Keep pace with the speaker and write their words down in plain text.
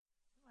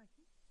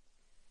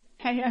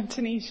Hey, I'm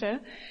Tanisha.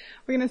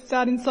 We're going to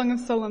start in Song of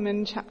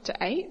Solomon chapter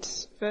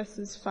 8,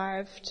 verses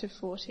 5 to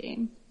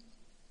 14.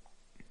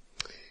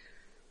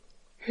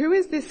 Who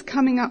is this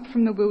coming up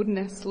from the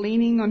wilderness,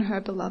 leaning on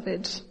her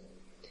beloved?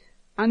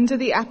 Under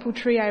the apple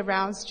tree I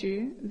roused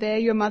you. There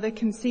your mother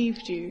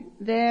conceived you.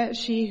 There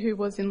she who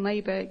was in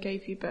labor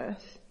gave you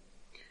birth.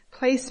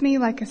 Place me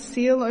like a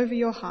seal over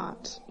your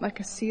heart, like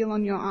a seal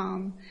on your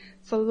arm.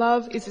 For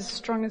love is as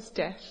strong as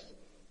death.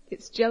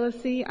 Its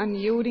jealousy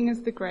unyielding as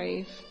the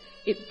grave.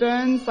 It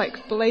burns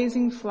like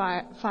blazing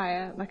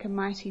fire, like a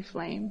mighty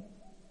flame.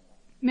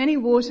 Many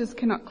waters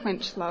cannot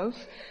quench love.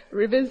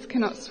 Rivers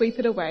cannot sweep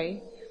it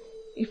away.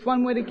 If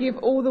one were to give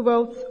all the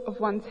wealth of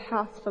one's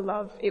house for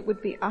love, it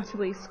would be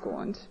utterly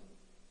scorned.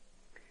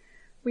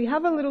 We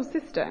have a little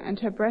sister, and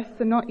her breasts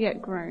are not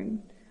yet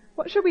grown.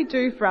 What shall we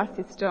do for our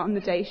sister on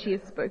the day she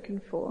is spoken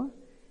for?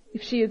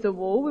 If she is a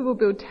wall, we will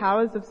build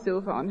towers of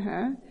silver on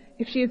her.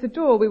 If she is a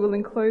door, we will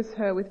enclose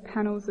her with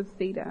panels of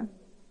cedar.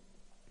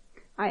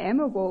 I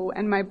am a wall,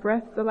 and my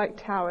breasts are like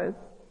towers.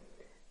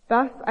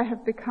 Thus I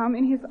have become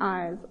in his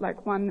eyes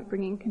like one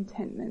bringing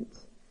contentment.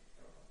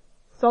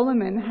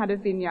 Solomon had a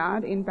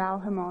vineyard in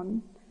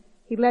Baal-Hamon.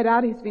 He let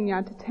out his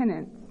vineyard to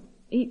tenants.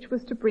 Each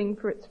was to bring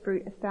for its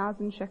fruit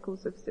 1,000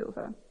 shekels of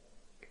silver.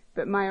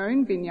 But my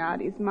own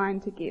vineyard is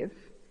mine to give.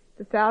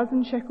 The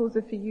 1,000 shekels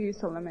are for you,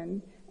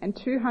 Solomon, and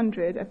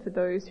 200 are for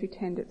those who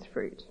tend its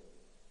fruit.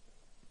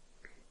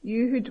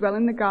 You who dwell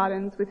in the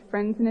gardens with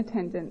friends in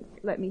attendance,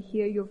 let me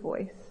hear your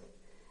voice.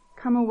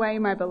 Come away,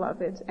 my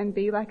beloved, and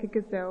be like a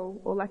gazelle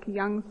or like a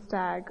young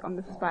stag on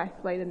the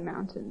spice-laden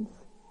mountains.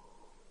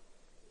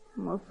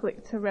 And we'll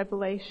flick to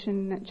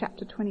Revelation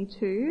chapter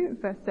 22,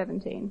 verse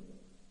 17.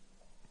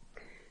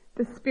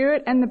 The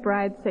Spirit and the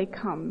bride say,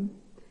 come,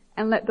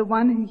 and let the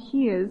one who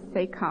hears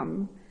say,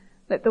 come.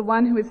 Let the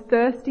one who is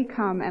thirsty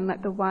come, and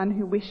let the one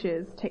who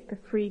wishes take the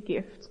free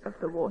gift of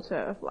the water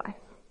of life.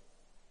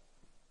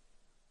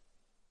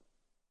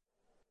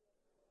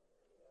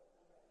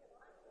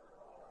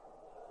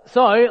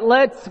 So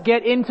let's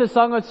get into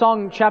Song of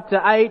Songs chapter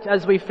 8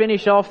 as we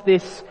finish off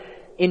this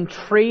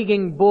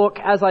intriguing book.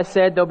 As I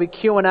said, there'll be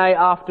Q&A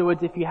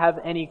afterwards if you have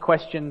any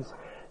questions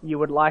you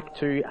would like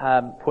to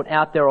put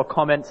out there or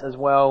comments as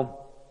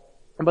well.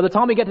 And by the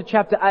time we get to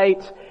chapter 8,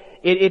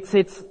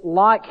 it's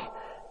like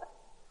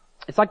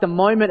the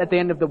moment at the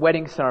end of the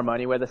wedding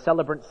ceremony where the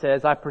celebrant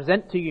says, I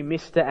present to you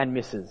Mr. and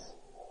Mrs.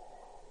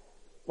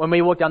 When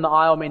we walked down the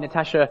aisle, me and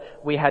Natasha,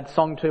 we had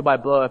Song 2 by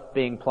Blur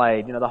being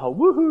played, the whole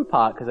woohoo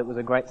part, because it was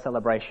a great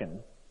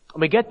celebration.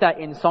 And we get that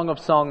in Song of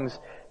Songs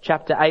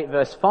chapter 8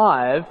 verse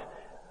 5,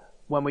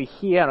 when we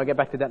hear, and I'll get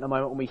back to that in a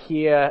moment, when we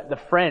hear the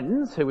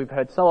friends, who we've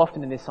heard so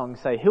often in this song,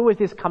 say, who is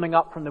this coming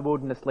up from the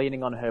wilderness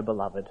leaning on her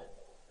beloved?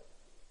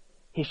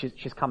 Here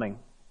she's coming.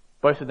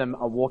 Both of them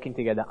are walking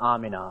together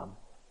arm in arm.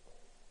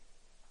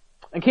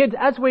 And kids,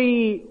 as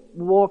we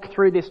walk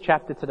through this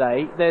chapter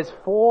today, there's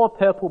 4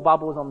 purple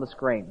bubbles on the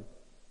screen.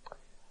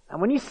 And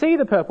when you see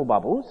the purple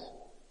bubbles,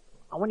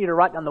 I want you to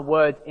write down the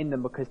words in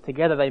them because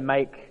together they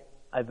make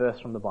a verse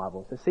from the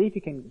Bible. So see if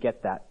you can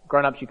get that.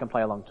 Grown-ups, you can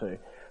play along too.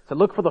 So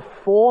look for the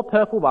 4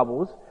 purple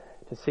bubbles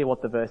to see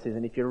what the verse is.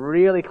 And if you're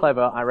really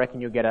clever, I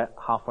reckon you'll get it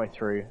halfway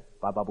through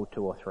by bubble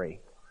 2 or 3.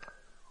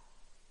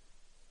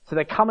 So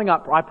they're coming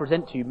up. I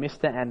present to you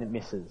Mr. and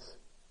Mrs.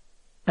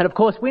 And of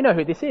course, we know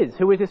who this is.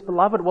 Who is this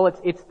beloved? Well,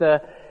 it's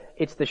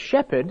the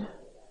shepherd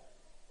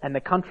and the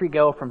country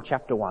girl from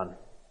chapter 1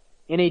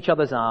 in each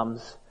other's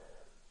arms.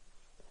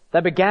 They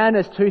began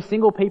as 2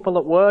 single people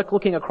at work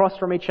looking across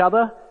from each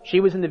other. She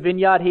was in the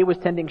vineyard, he was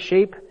tending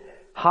sheep.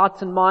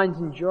 Hearts and minds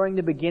enduring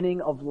the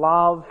beginning of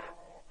love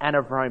and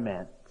of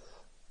romance.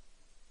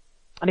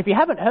 And if you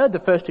haven't heard the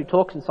first 2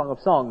 talks in Song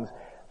of Songs,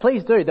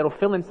 please do. That'll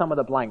fill in some of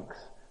the blanks.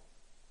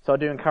 So I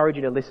do encourage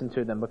you to listen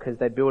to them because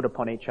they build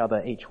upon each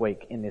other each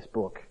week in this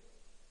book.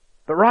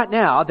 But right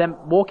now, they're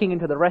walking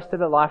into the rest of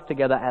their life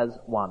together as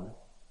one.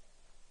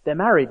 They're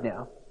married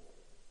now.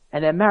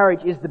 And their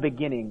marriage is the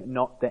beginning,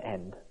 not the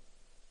end.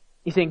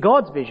 You see, in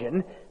God's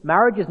vision,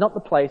 marriage is not the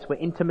place where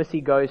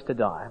intimacy goes to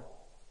die.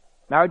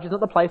 Marriage is not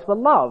the place where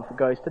love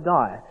goes to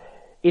die.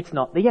 It's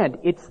not the end,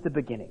 it's the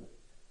beginning.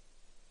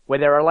 Where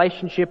their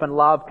relationship and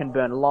love can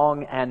burn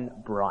long and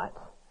bright.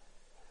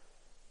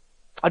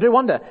 I do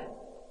wonder,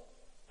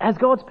 as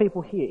God's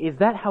people here, is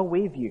that how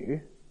we view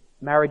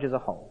marriage as a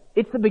whole?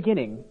 It's the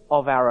beginning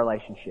of our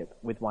relationship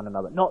with one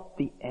another, not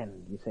the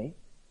end, you see.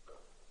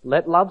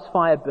 Let love's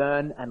fire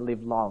burn and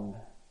live long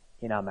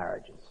in our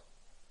marriages.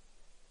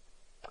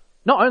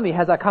 Not only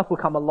has our couple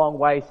come a long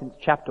way since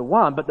chapter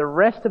 1, but the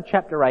rest of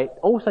chapter 8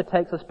 also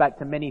takes us back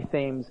to many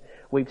themes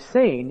we've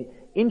seen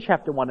in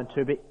chapter 1 and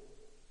 2, but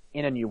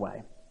in a new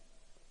way.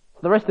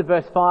 The rest of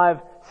verse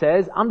 5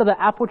 says, under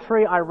the apple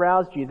tree I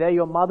roused you, there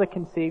your mother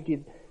conceived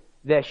you,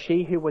 there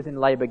she who was in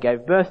labor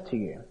gave birth to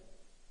you.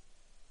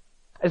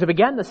 As we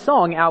began the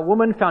song, our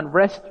woman found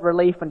rest,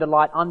 relief and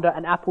delight under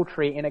an apple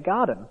tree in a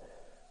garden.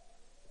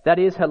 That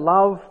is, her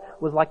love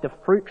was like the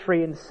fruit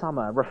tree in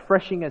summer,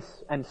 refreshing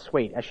and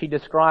sweet, as she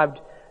described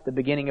the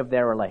beginning of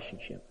their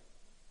relationship.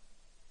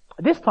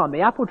 This time,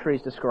 the apple tree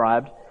is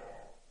described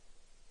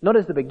Not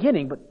as the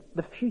beginning, but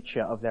the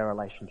future of their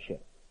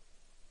relationship.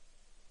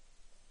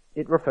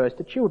 It refers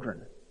to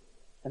children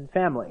and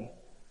family.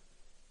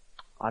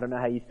 I don't know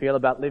how you feel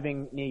about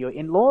living near your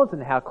in-laws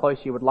and how close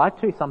you would like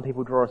to. Some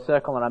people draw a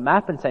circle on a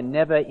map and say,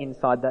 never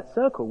inside that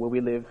circle will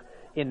we live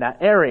in that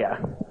area.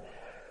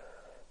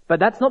 But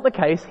that's not the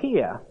case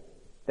here.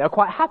 They're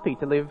quite happy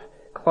to live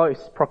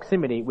close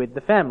proximity with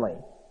the family.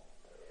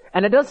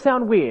 And it does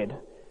sound weird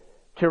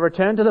to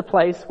return to the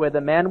place where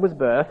the man was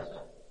birthed,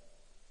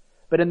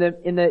 but in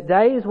the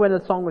days when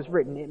the song was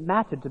written, it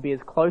mattered to be as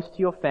close to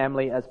your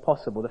family as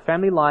possible. The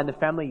family line, the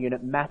family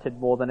unit mattered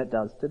more than it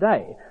does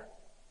today.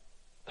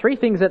 3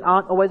 things that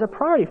aren't always a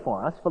priority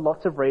for us for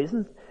lots of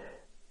reasons.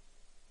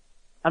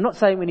 I'm not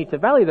saying we need to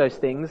value those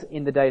things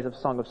in the days of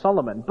Song of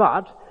Solomon,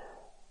 but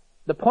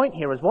the point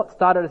here is what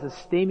started as a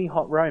steamy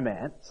hot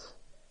romance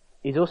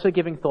is also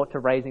giving thought to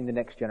raising the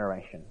next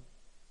generation.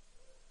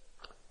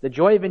 The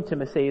joy of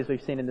intimacy, as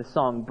we've seen in the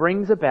song,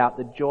 brings about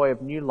the joy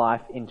of new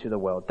life into the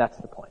world. That's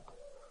the point.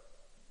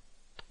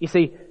 You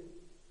see,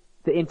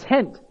 the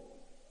intent,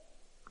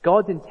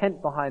 God's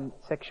intent behind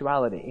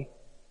sexuality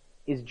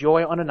is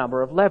joy on a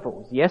number of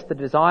levels. Yes, the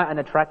desire and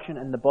attraction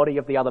and the body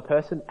of the other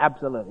person,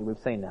 absolutely, we've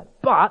seen that.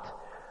 But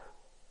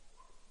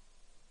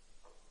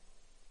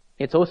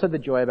it's also the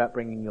joy about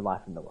bringing new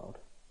life in the world.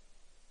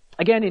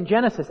 Again, in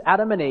Genesis,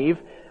 Adam and Eve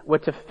were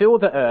to fill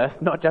the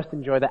earth, not just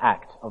enjoy the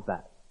act of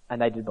that.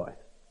 And they did both.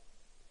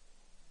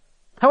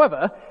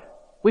 However,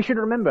 we should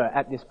remember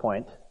at this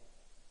point,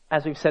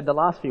 as we've said the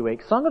last few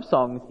weeks, Song of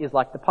Songs is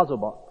like the puzzle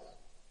box.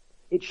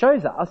 It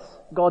shows us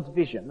God's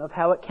vision of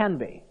how it can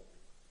be.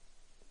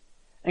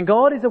 And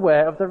God is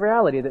aware of the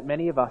reality that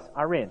many of us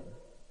are in.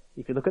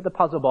 If you look at the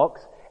puzzle box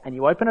and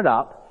you open it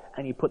up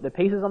and you put the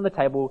pieces on the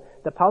table,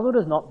 the puzzle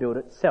does not build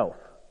itself.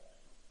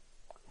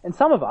 And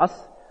some of us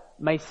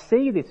may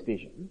see this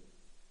vision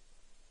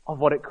of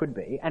what it could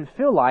be and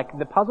feel like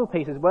the puzzle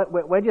pieces,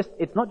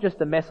 it's not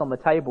just a mess on the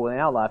table in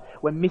our life,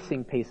 we're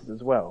missing pieces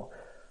as well.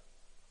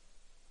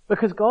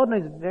 Because God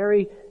knows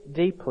very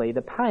deeply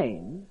the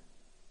pain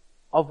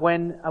of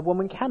when a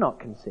woman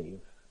cannot conceive,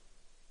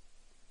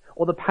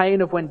 or the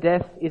pain of when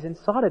death is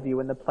inside of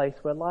you in the place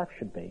where life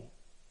should be,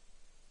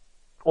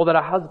 or that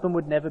a husband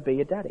would never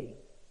be a daddy,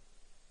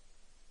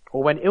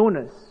 or when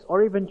illness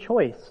or even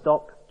choice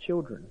stop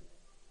children.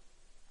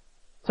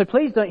 So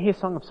please don't hear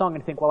Song of Song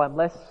and think, well, I'm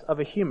less of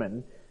a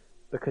human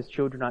because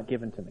children aren't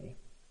given to me.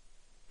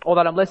 Or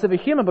that I'm less of a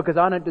human because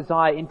I don't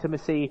desire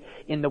intimacy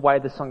in the way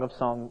the Song of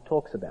Song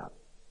talks about.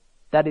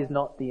 That is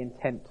not the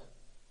intent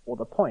or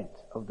the point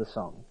of the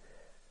song.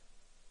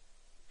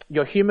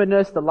 Your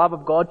humanness, the love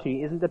of God to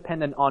you, isn't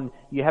dependent on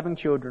you having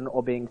children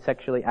or being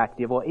sexually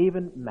active or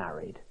even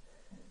married.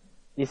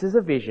 This is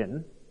a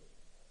vision,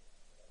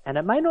 and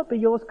it may not be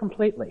yours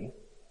completely,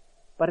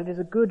 but it is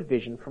a good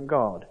vision from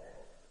God.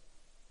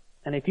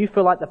 And if you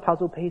feel like the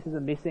puzzle pieces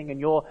are missing and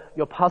your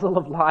puzzle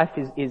of life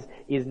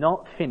is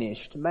not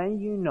finished, may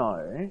you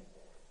know,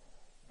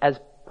 as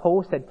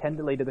Paul said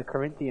tenderly to the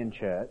Corinthian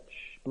church,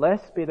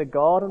 blessed be the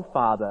God and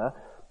Father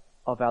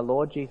of our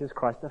Lord Jesus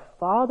Christ, the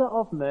Father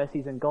of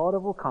mercies and God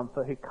of all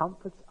comfort, who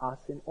comforts us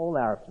in all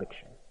our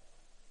affliction.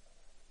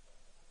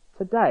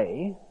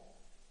 Today,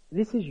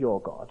 this is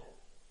your God,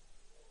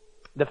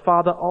 the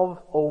Father of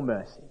all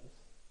mercies,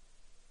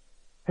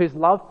 whose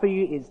love for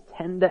you is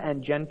tender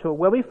and gentle,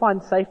 where we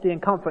find safety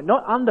and comfort,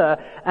 not under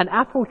an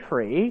apple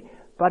tree,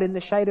 but in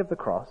the shade of the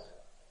cross.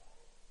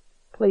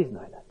 Please know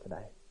that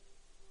today.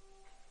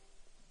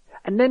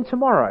 And then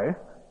tomorrow,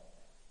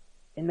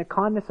 in the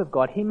kindness of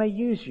God, He may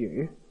use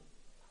you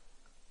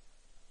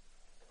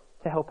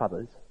to help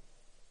others.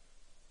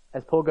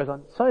 As Paul goes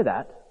on, so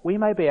that we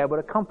may be able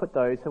to comfort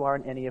those who are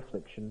in any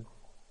affliction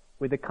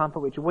with the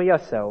comfort which we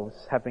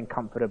ourselves have been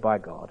comforted by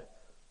God.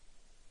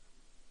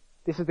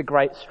 This is the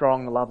great,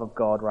 strong love of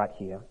God right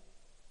here.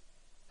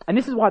 And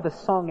this is why the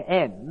song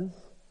ends,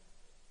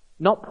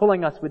 not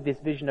pulling us with this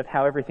vision of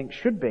how everything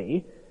should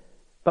be,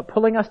 but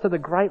pulling us to the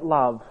great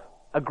love,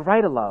 a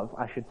greater love,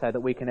 I should say,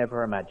 that we can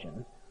ever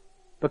imagine.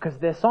 Because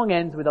their song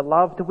ends with a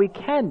love that we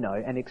can know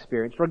and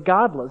experience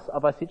regardless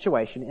of our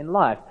situation in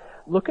life.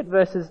 Look at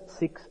verses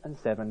 6 and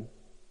 7.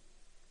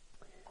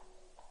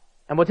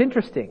 And what's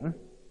interesting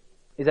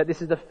is that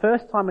this is the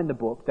first time in the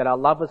book that our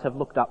lovers have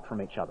looked up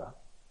from each other.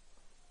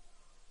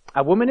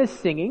 A woman is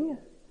singing,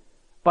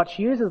 but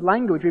she uses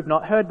language we've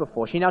not heard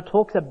before. She now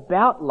talks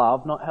about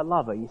love, not her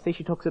lover. You see,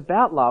 she talks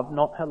about love,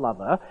 not her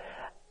lover.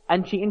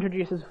 And she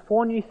introduces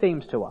 4 new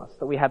themes to us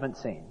that we haven't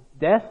seen.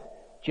 Death,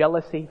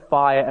 jealousy,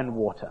 fire, and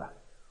water.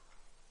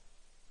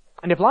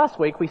 And if last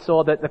week we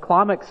saw that the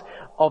climax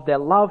of their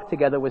love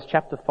together was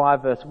chapter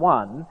 5, verse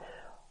 1,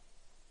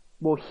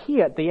 well,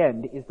 here at the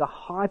end is the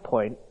high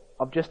point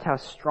of just how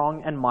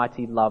strong and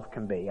mighty love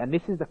can be. And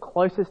this is the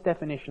closest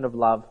definition of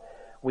love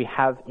we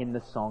have in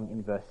the song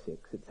in verse 6.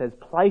 It says,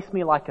 place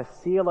me like a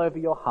seal over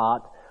your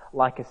heart,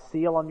 like a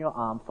seal on your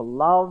arm, for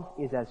love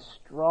is as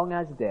strong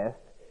as death,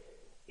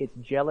 its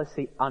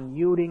jealousy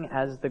unyielding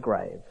as the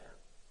grave.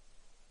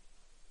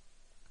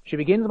 She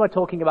begins by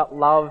talking about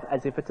love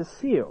as if it's a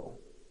seal.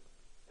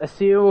 A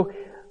seal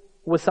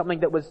was something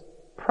that was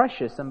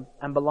precious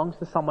and belongs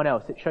to someone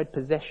else. It showed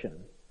possession.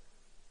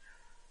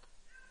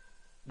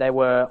 They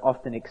were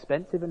often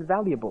expensive and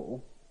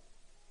valuable.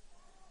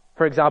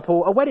 For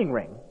example, a wedding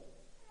ring.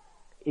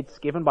 It's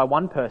given by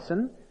one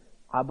person.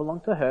 I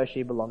belong to her,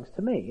 she belongs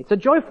to me. It's a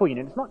joyful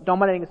union. It's not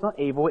dominating, it's not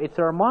evil. It's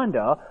a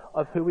reminder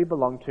of who we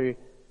belong to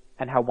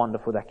and how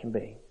wonderful that can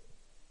be.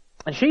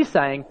 And she's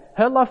saying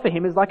her love for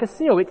him is like a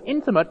seal. It's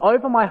intimate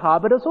over my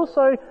heart, but it's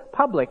also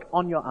public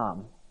on your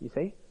arm, you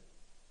see.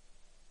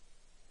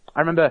 I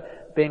remember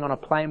being on a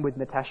plane with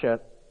Natasha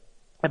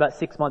about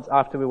 6 months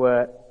after we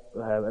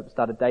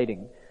started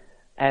dating.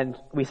 And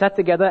we sat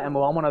together and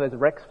we were on one of those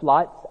Rex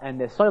flights, and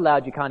they're so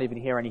loud you can't even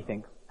hear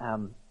anything.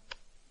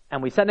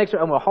 And we sat next to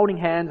her and we were holding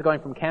hands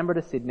going from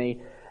Canberra to Sydney,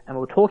 and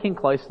we were talking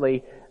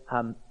closely,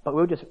 but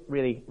we were just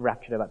really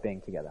raptured about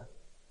being together.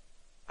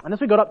 And as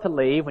we got up to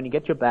leave, when you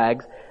get your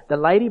bags, the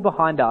lady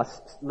behind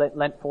us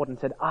leant forward and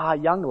said,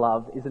 young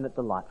love, isn't it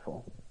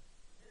delightful?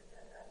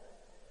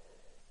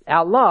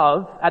 Our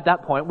love at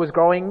that point was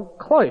growing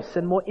close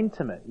and more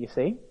intimate, you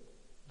see,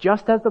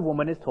 just as the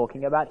woman is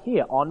talking about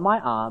here, on my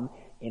arm,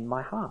 in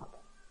my heart.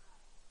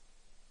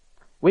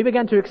 We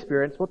began to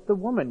experience what the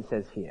woman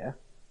says here.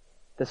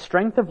 The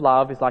strength of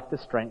love is like the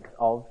strength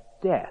of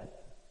death.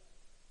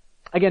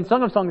 Again,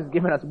 Song of Songs has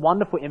given us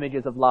wonderful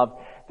images of love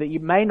that you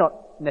may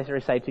not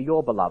necessarily say to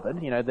your beloved,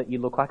 that you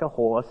look like a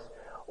horse,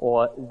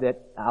 or that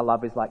our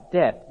love is like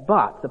death.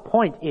 But the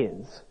point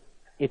is,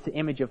 it's an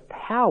image of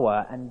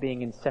power and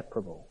being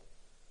inseparable.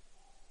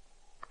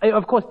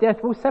 Of course,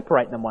 death will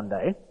separate them one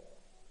day.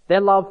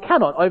 Their love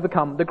cannot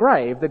overcome the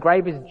grave. The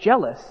grave is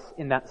jealous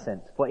in that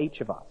sense for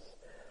each of us.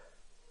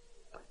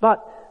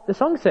 But the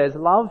song says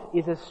love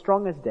is as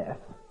strong as death.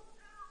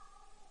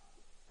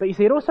 But you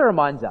see, it also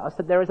reminds us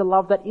that there is a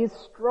love that is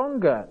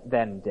stronger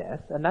than death,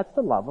 and that's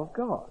the love of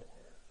God.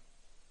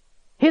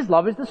 His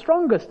love is the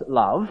strongest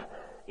love.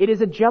 It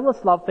is a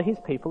jealous love for his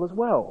people as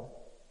well.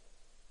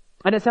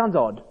 And it sounds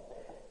odd,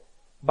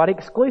 but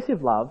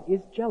exclusive love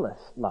is jealous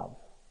love.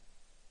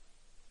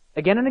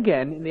 Again and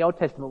again in the Old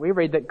Testament we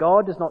read that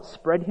God does not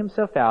spread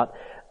himself out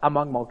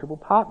among multiple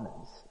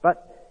partners,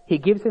 but he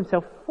gives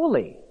himself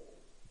fully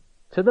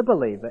to the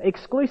believer,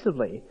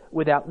 exclusively,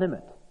 without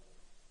limit.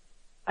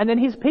 And then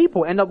his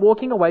people end up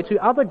walking away to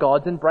other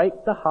gods and break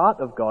the heart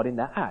of God in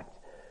that act.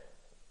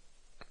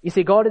 You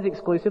see, God is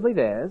exclusively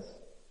theirs,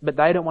 but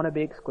they don't want to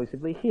be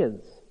exclusively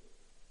his.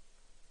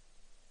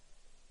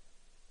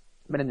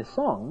 But in the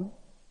song,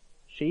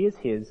 she is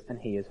his and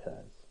he is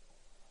hers.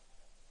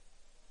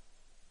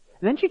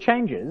 And then she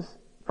changes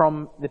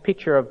from the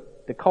picture of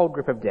the cold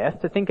grip of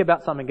death to think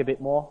about something a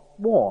bit more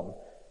warm.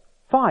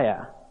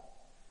 Fire.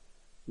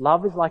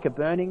 Love is like a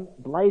burning,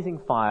 blazing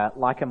fire,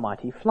 like a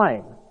mighty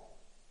flame.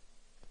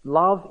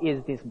 Love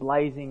is this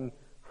blazing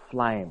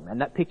flame,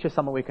 and that picture is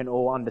something we can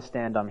all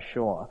understand, I'm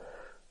sure.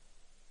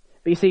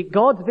 But you see,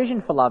 God's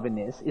vision for love in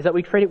this is that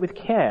we treat it with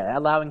care,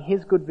 allowing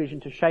his good vision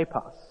to shape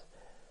us.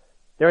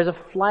 There is a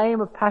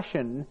flame of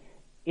passion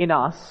in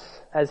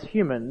us as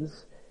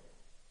humans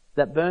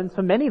that burns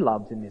for many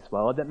loves in this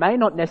world that may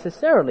not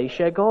necessarily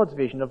share God's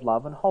vision of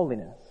love and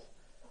holiness.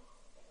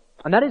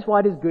 And that is why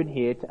it is good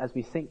here, as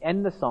we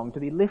end the song, to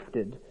be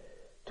lifted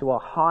to a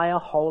higher,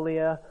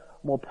 holier,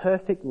 more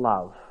perfect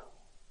love,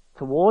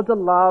 towards a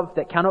love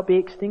that cannot be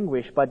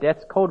extinguished by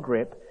death's cold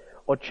grip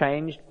or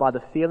changed by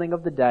the feeling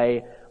of the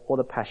day or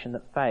the passion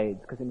that fades.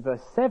 Because in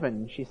verse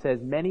 7 she says,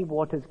 many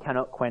waters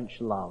cannot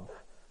quench love.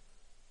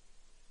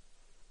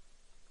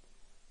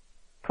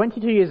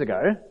 22 years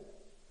ago,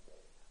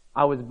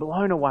 I was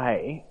blown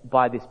away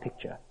by this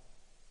picture.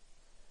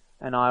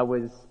 And I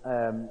was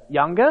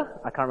younger.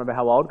 I can't remember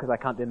how old because I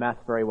can't do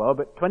maths very well,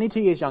 but 22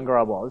 years younger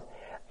I was,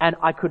 and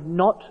I could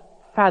not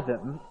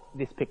fathom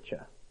this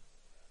picture.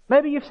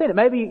 Maybe you've seen it.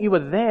 Maybe you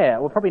were there.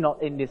 Well, probably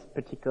not in this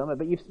particular moment,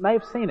 but you may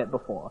have seen it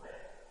before.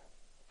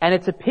 And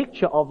it's a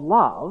picture of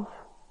love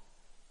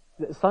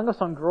that Song of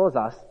Songs draws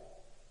us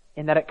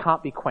in that it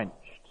can't be quenched.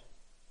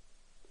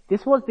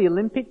 This was the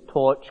Olympic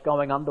torch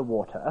going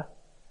underwater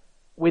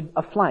with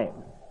a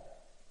flame.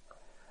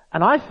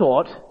 And I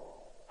thought,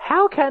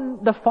 how can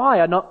the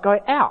fire not go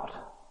out?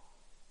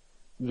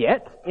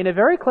 Yet, in a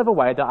very clever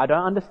way that I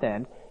don't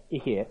understand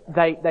here,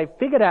 they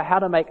figured out how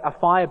to make a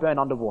fire burn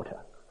underwater.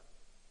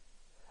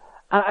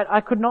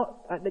 I could not,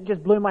 it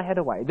just blew my head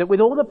away. That with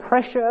all the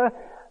pressure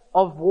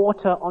of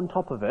water on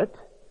top of it,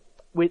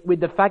 with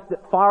the fact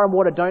that fire and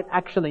water don't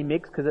actually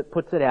mix because it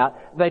puts it out,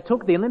 they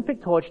took the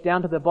Olympic torch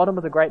down to the bottom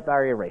of the Great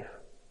Barrier Reef.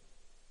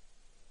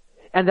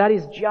 And that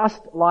is just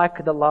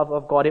like the love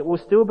of God. It will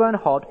still burn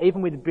hot,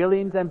 even with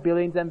billions and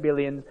billions and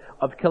billions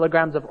of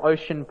kilograms of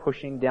ocean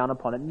pushing down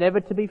upon it.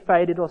 Never to be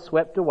faded or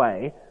swept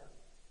away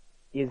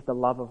is the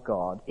love of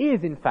God.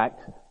 Is, in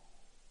fact,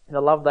 the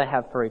love they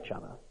have for each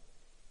other.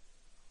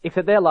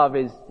 Except their love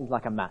is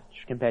like a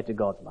match compared to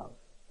God's love,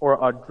 or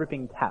a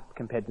dripping tap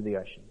compared to the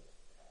oceans.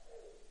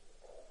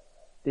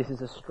 This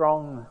is a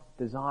strong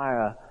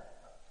desire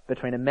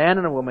between a man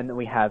and a woman that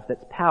we have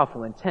that's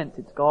powerful, intense,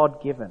 it's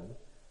God-given.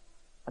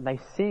 And they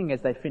sing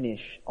as they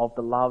finish of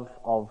the love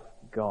of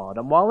God.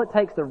 And while it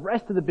takes the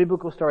rest of the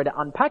biblical story to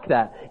unpack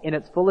that in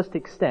its fullest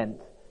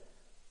extent,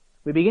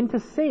 we begin to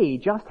see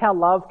just how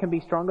love can be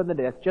stronger than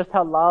death, just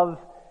how love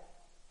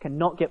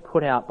cannot get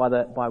put out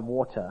by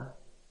water.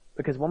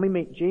 Because when we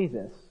meet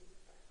Jesus,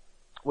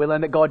 we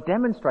learn that God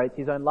demonstrates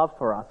his own love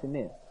for us in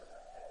this.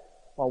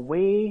 While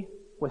we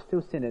were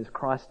still sinners,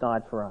 Christ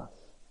died for us.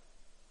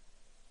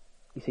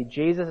 You see,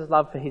 Jesus'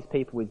 love for his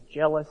people is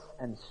jealous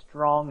and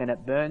strong, and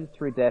it burns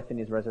through death in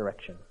his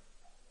resurrection,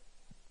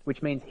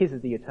 which means his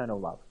is the eternal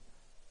love.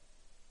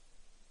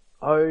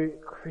 Oh,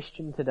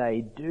 Christian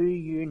today, do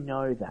you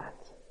know that?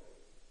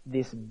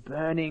 This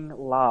burning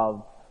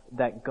love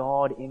that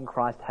God in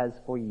Christ has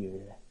for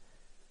you.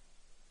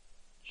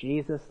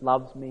 Jesus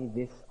loves me,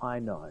 this I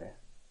know,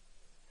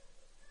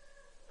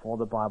 for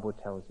the Bible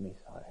tells me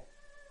so.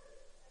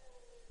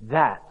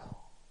 That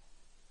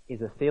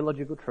is a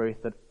theological truth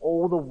that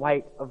all the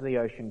weight of the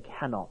ocean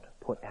cannot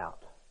put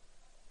out.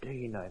 Do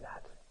you know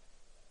that?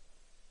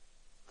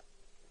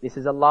 This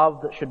is a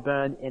love that should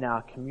burn in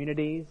our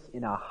communities,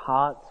 in our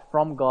hearts,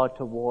 from God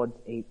towards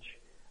each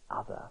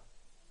other.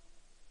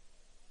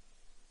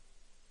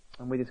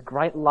 And with this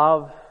great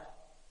love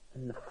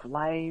and the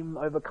flame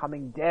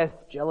overcoming death,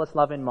 jealous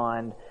love in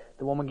mind,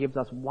 the woman gives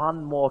us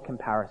one more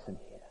comparison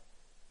here.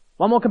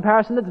 One more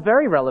comparison that's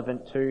very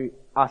relevant to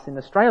us in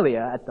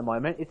Australia at the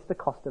moment. It's the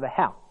cost of a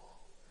house.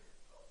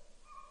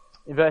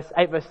 In verse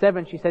 8, verse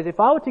 7, she says, "If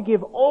I were to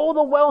give all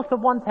the wealth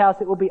of one's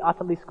house, it would be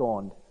utterly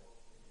scorned."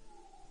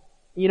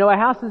 You know, a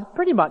house is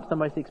pretty much the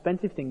most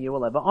expensive thing you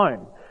will ever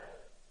own.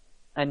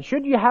 And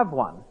should you have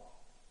one,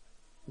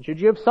 should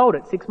you have sold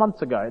it 6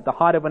 months ago, at the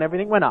height of when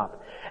everything went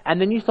up,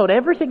 and then you sold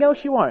everything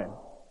else you own,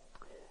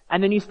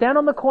 and then you stand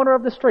on the corner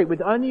of the street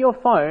with only your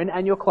phone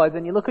and your clothes,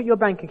 and you look at your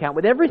bank account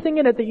with everything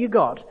in it that you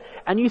got,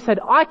 and you said,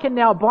 "I can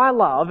now buy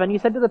love," and you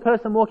said to the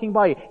person walking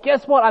by you,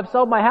 "Guess what? I've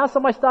sold my house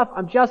and my stuff.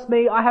 I'm just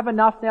me. I have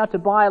enough now to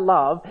buy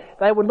love."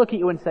 They would look at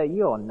you and say,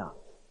 "You're nuts."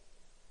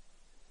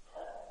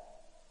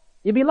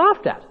 You'd be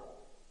laughed at.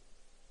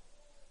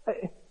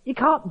 You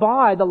can't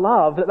buy the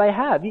love that they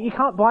have. You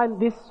can't buy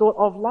this sort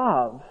of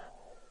love.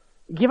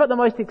 Give up the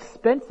most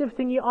expensive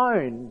thing you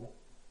own.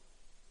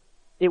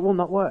 It will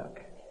not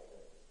work.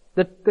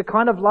 The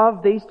kind of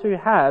love these two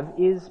have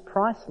is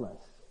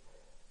priceless.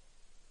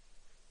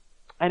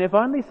 And if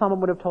only someone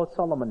would have told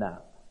Solomon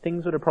that,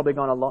 things would have probably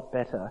gone a lot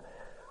better.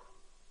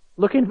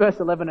 Look in verse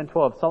 11 and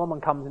 12. Solomon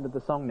comes into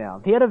the song now.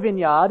 He had a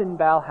vineyard in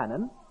Baal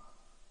Hanan.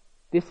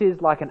 This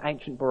is like an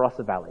ancient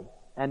Barossa Valley.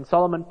 And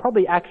Solomon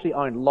probably actually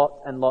owned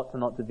lots and lots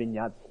and lots of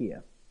vineyards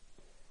here.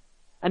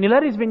 And he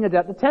let his vineyards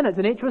out to tenants,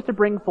 and each was to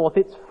bring forth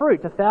its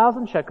fruit,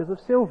 1,000 shekels of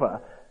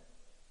silver.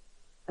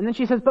 And then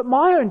she says, "But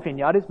my own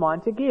vineyard is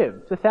mine to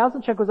give. So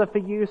 1,000 shekels are for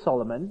you,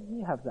 Solomon.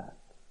 You have that.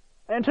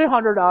 And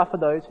 200 are for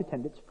those who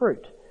tend its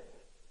fruit."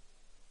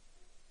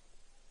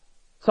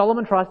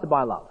 Solomon tries to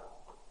buy love.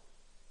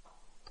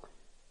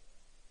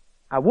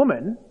 A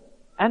woman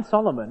and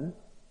Solomon,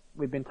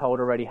 we've been told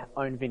already,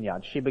 own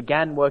vineyards. She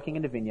began working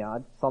in a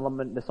vineyard.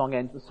 The song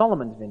ends with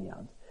Solomon's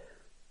vineyard.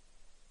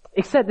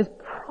 Except there's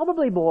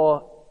probably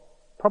more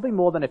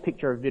than a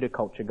picture of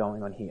viticulture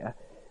going on here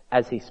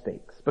as he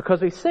speaks.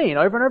 Because we've seen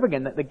over and over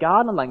again that the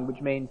Gardner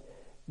language means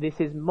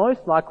this is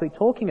most likely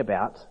talking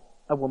about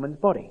a woman's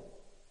body.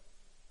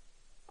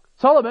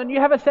 Solomon, you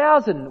have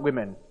 1,000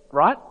 women,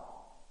 right?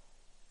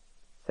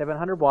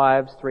 700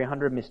 wives,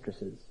 300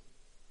 mistresses.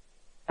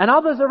 And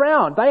others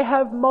around, they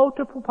have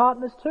multiple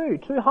partners too.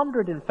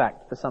 200 in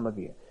fact for some of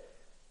you.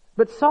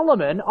 But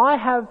Solomon, I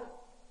have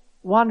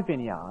one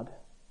vineyard.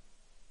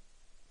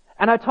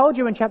 And I told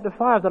you in chapter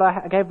 5 that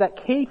I gave that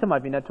key to my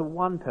vineyard to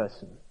one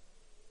person.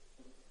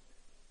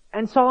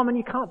 And Solomon,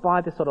 you can't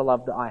buy the sort of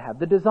love that I have.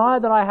 The desire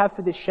that I have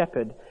for this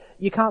shepherd,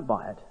 you can't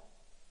buy it.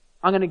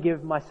 I'm going to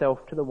give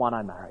myself to the one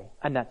I marry,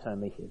 and that's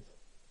only his.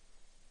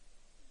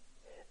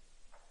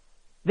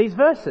 These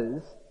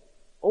verses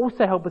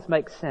also help us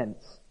make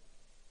sense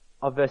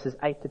of verses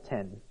 8 to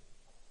 10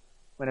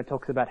 when it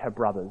talks about her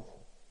brothers.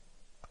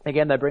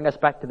 Again, they bring us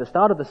back to the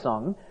start of the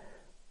song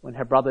when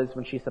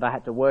she said, "I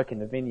had to work in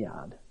the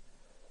vineyard."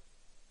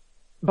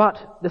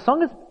 But the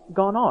song has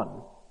gone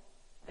on.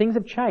 Things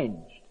have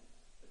changed.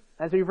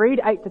 As we read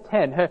 8 to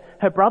 10,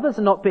 her brothers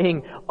are not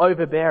being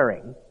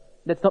overbearing.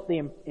 That's not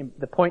the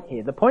point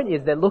here. The point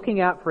is they're looking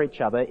out for each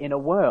other in a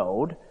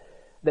world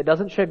that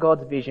doesn't share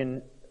God's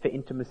vision for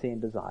intimacy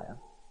and desire.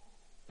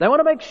 They want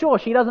to make sure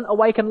she doesn't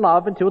awaken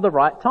love until the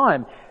right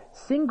time.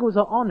 Singles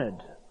are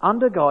honoured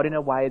under God in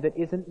a way that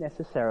isn't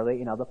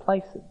necessarily in other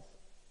places.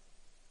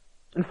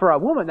 And for a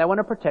woman, they want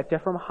to protect her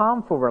from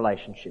harmful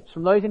relationships,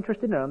 from those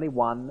interested in only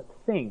one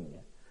thing.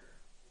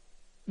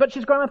 But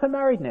she's grown up and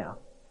married now.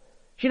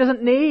 She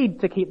doesn't need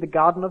to keep the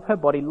garden of her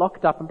body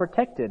locked up and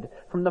protected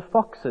from the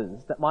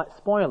foxes that might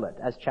spoil it,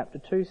 as chapter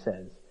 2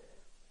 says.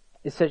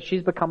 It says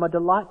she's become a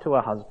delight to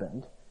her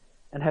husband,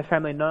 and her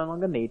family no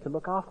longer need to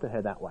look after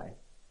her that way.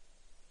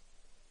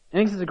 I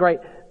think this is a great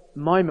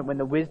moment when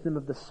the wisdom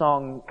of the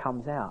song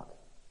comes out.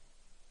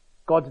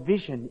 God's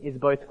vision is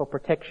both for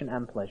protection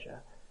and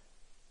pleasure.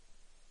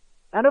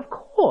 And of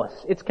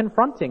course, it's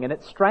confronting and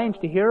it's strange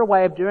to hear a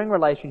way of doing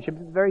relationships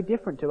that's very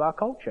different to our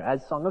culture,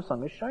 as Song of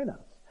Songs has shown us.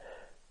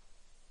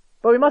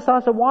 But we must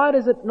ask, so why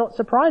does it not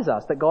surprise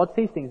us that God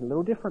sees things a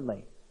little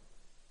differently?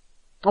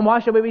 And why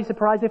should we be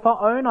surprised if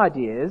our own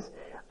ideas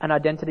and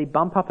identity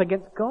bump up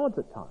against God's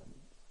at times?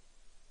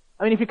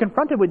 I mean, if you're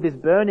confronted with this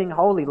burning,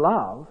 holy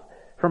love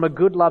from a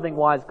good, loving,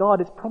 wise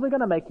God, it's probably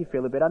going to make you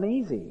feel a bit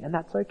uneasy, and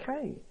that's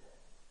okay.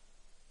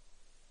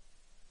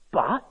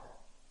 But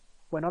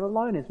we're not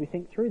alone as we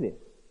think through this.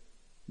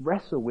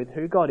 Wrestle with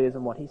who God is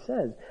and what He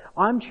says.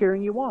 I'm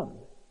cheering you on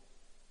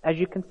as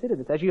you consider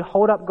this, as you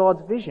hold up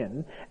God's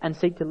vision and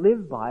seek to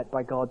live by it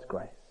by God's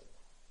grace.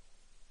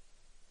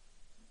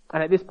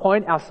 And at this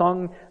point, our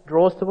song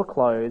draws to a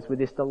close with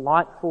this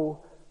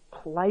delightful,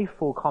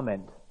 playful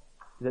comment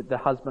that the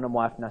husband and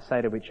wife now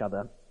say to each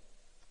other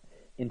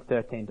in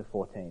 13 to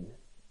 14.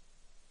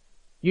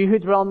 You who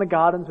dwell in the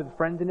gardens with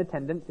friends in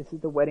attendance, this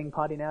is the wedding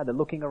party now, they're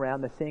looking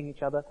around, they're seeing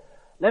each other.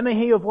 Let me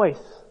hear your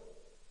voice.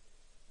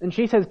 And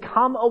she says,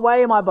 come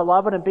away, my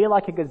beloved, and be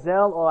like a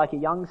gazelle or like a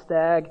young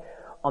stag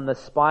on the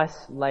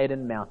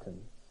spice-laden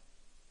mountains.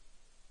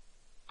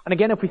 And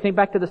again, if we think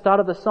back to the start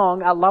of the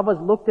song, our lovers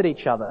looked at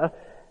each other,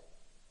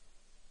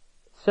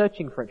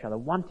 searching for each other,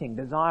 wanting,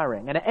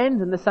 desiring, and it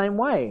ends in the same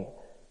way.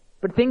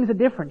 But things are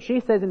different. She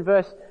says in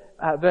verse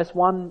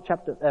 1,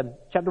 chapter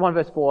 1,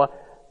 verse 4,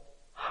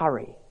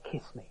 hurry,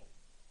 kiss me.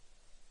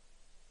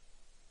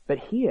 But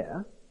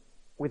here,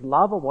 with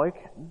love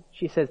awoken,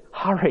 she says,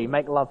 hurry,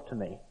 make love to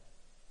me.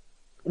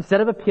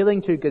 Instead of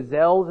appealing to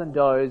gazelles and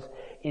does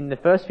in the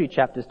first few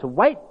chapters to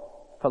wait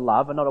for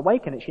love and not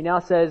awaken it, she now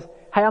says,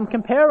 hey, I'm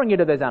comparing you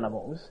to those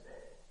animals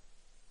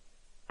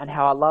and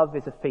how our love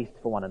is a feast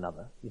for one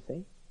another, you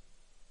see?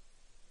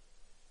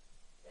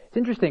 It's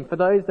interesting, for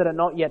those that are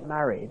not yet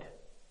married,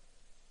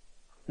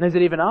 and those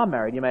that even are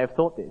married, you may have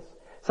thought this.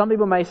 Some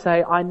people may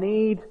say, I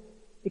need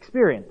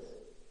experience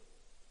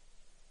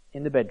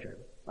in the bedroom.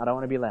 I don't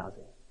want to be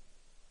lousy.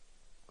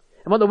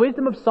 And what the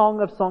wisdom of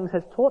Song of Songs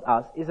has taught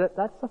us is that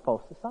that's a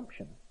false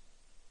assumption.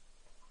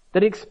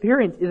 That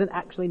experience isn't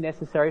actually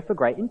necessary for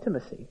great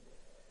intimacy.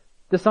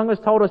 The song has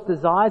told us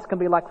desires can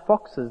be like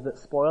foxes that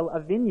spoil a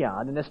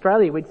vineyard. In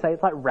Australia, we'd say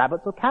it's like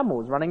rabbits or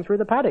camels running through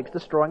the paddocks,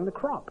 destroying the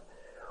crop.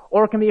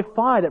 Or it can be a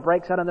fire that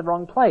breaks out in the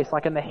wrong place,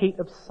 like in the heat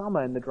of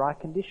summer in the dry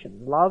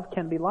conditions. Love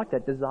can be like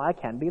that. Desire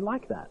can be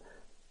like that.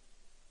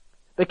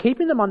 But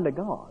keeping them under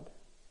God,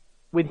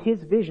 with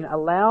His vision,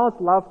 allows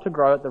love to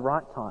grow at the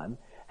right time,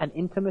 and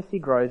intimacy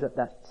grows at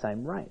that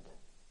same rate.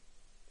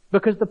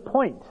 Because the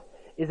point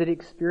is that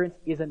experience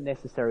isn't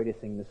necessary to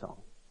sing the song.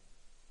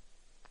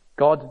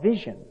 God's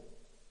vision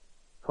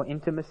for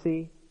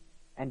intimacy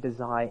and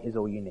desire is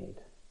all you need.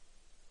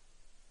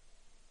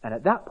 And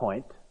at that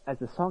point, as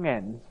the song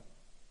ends,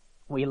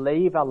 we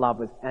leave our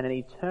lovers in an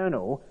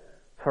eternal,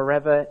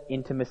 forever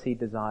intimacy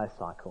desire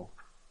cycle.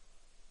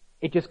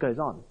 It just goes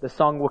on. The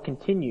song will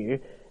continue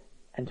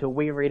until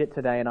we read it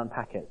today and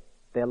unpack it.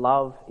 Their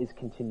love is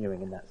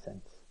continuing in that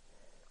sense.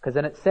 Because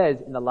then it says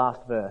in the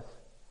last verse,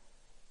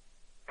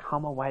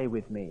 come away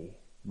with me,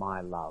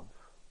 my love.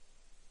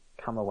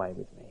 Come away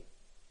with me.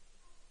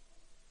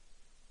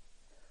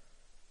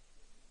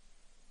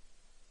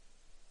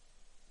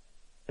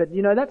 But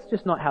you know, that's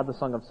just not how the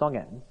Song of Song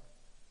ends.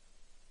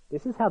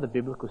 This is how the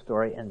biblical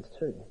story ends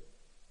too.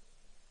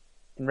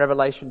 In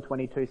Revelation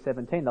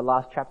 22:17, the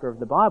last chapter of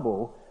the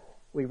Bible,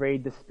 we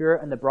read, the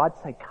Spirit and the bride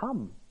say,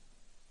 come.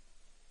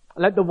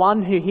 Let the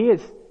one who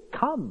hears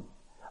come.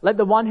 Let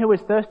the one who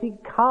is thirsty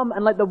come,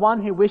 and let the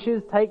one who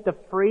wishes take the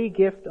free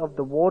gift of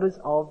the waters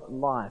of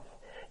life.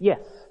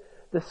 Yes,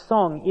 the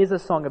song is a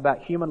song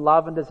about human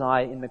love and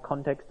desire in the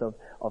context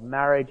of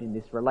marriage, in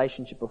this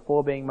relationship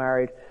before being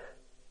married.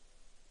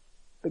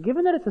 But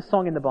given that it's a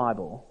song in the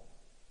Bible,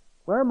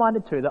 we're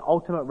reminded too the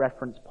ultimate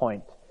reference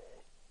point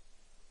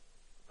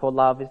for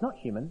love is not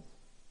human,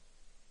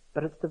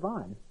 but it's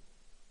divine.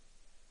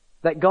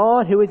 That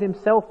God, who is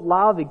Himself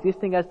love,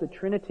 existing as the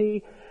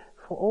Trinity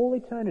for all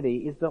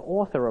eternity, is the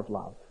author of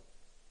love.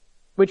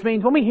 Which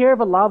means when we hear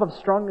of a love of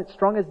strong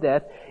as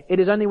death, it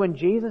is only when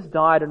Jesus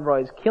died and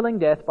rose, killing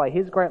death by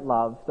His great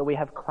love, that we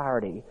have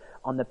clarity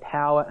on the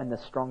power and the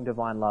strong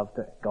divine love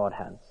that God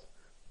has.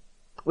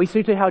 We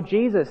see too how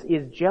Jesus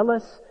is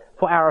jealous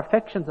for our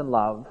affections and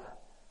love,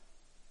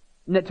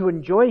 and that to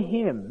enjoy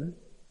Him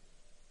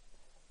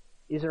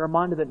is a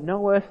reminder that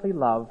no earthly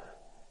love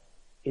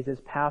is as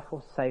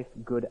powerful, safe,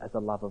 good as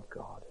the love of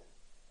God.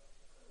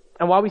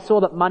 And while we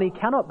saw that money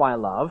cannot buy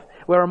love,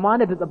 we're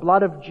reminded that the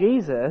blood of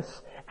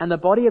Jesus and the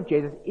body of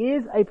Jesus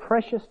is a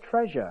precious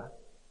treasure,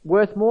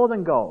 worth more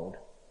than gold,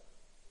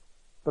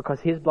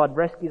 because His blood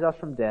rescues us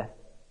from death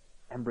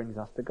and brings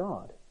us to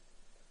God.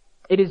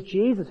 It is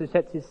Jesus who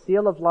sets His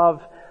seal of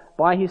love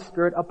by His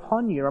Spirit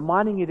upon you,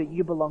 reminding you that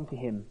you belong to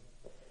Him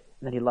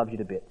and that He loves you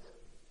to bits.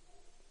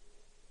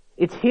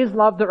 It's His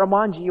love that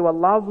reminds you are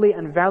lovely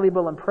and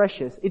valuable and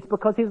precious. It's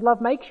because His love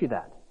makes you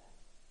that.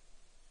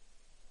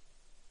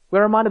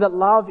 We're reminded that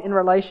love in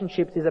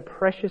relationships is a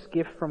precious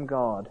gift from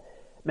God,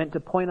 meant to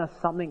point us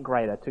something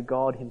greater, to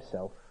God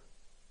Himself.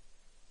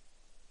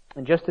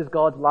 And just as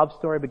God's love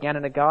story began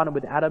in a garden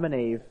with Adam and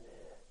Eve,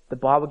 the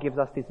Bible gives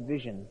us this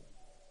vision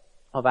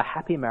of a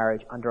happy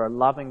marriage under a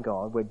loving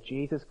God where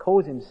Jesus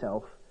calls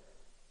himself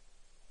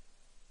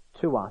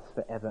to us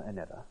forever and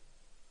ever.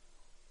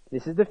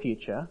 This is the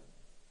future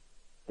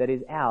that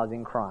is ours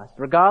in Christ.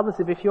 Regardless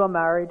of if you are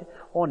married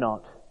or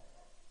not,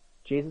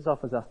 Jesus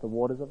offers us the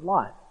waters of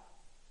life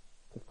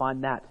to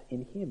find that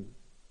in him.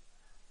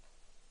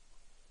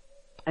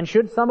 And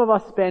should some of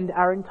us spend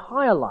our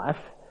entire life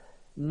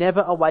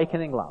never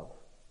awakening love,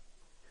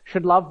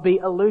 should love be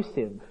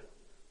elusive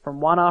from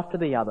one after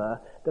the other,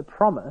 the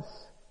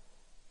promise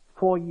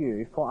for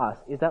you, for us,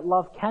 is that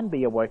love can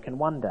be awoken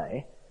one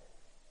day,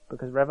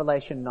 because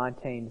Revelation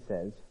 19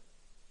 says,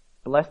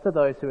 "Blessed are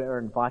those who are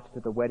invited to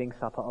the wedding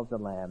supper of the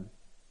Lamb."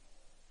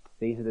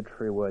 These are the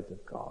true words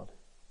of God.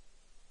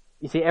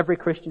 You see, every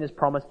Christian is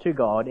promised to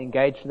God,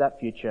 engaged to that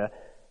future,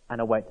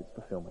 and awaits its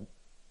fulfillment.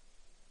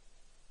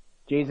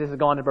 Jesus has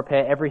gone to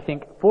prepare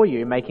everything for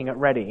you, making it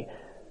ready.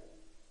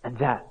 And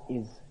that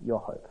is your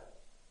hope.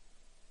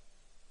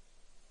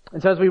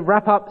 And so as we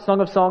wrap up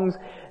Song of Songs,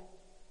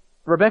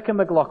 Rebecca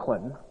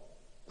McLaughlin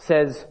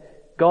says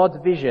God's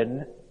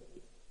vision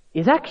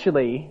is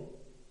actually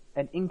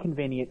an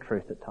inconvenient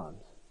truth at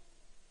times.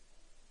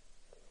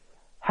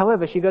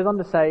 However, she goes on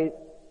to say,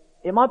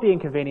 it might be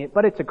inconvenient,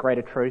 but it's a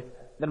greater truth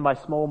than my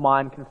small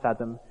mind can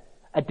fathom,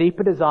 a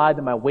deeper desire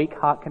than my weak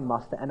heart can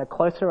muster, and a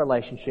closer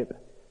relationship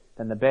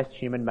than the best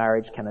human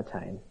marriage can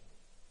attain.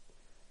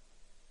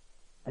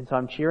 And so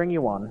I'm cheering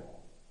you on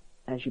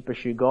as you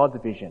pursue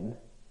God's vision,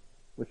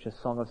 which the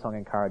Song of Song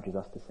encourages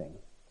us to sing.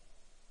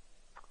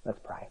 Let's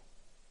pray.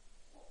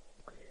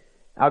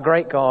 Our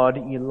great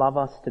God, you love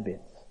us to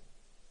bits.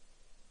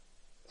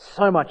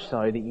 So much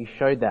so that you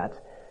showed that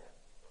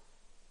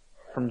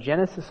from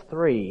Genesis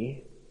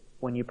 3,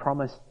 when you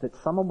promised that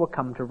someone would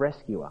come to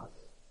rescue us,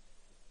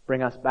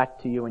 bring us back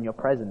to you in your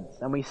presence.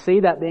 And we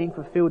see that being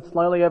fulfilled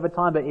slowly over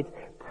time, but it's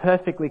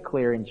perfectly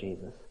clear in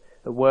Jesus,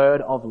 the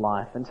word of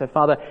life. And so,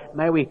 Father,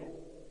 may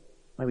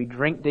we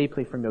drink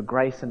deeply from your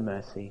grace and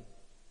mercy.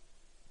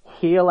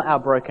 Heal our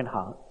broken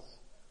hearts.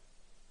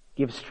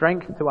 Give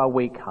strength to our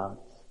weak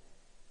hearts.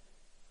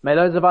 May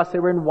those of us who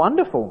are in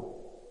wonderful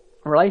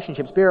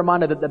relationships be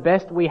reminded that the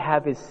best we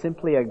have is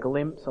simply a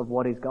glimpse of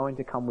what is going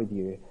to come with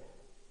you,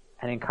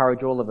 and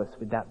encourage all of us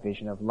with that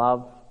vision of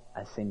love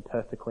as seen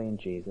perfectly in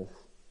Jesus.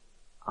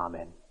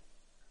 Amen.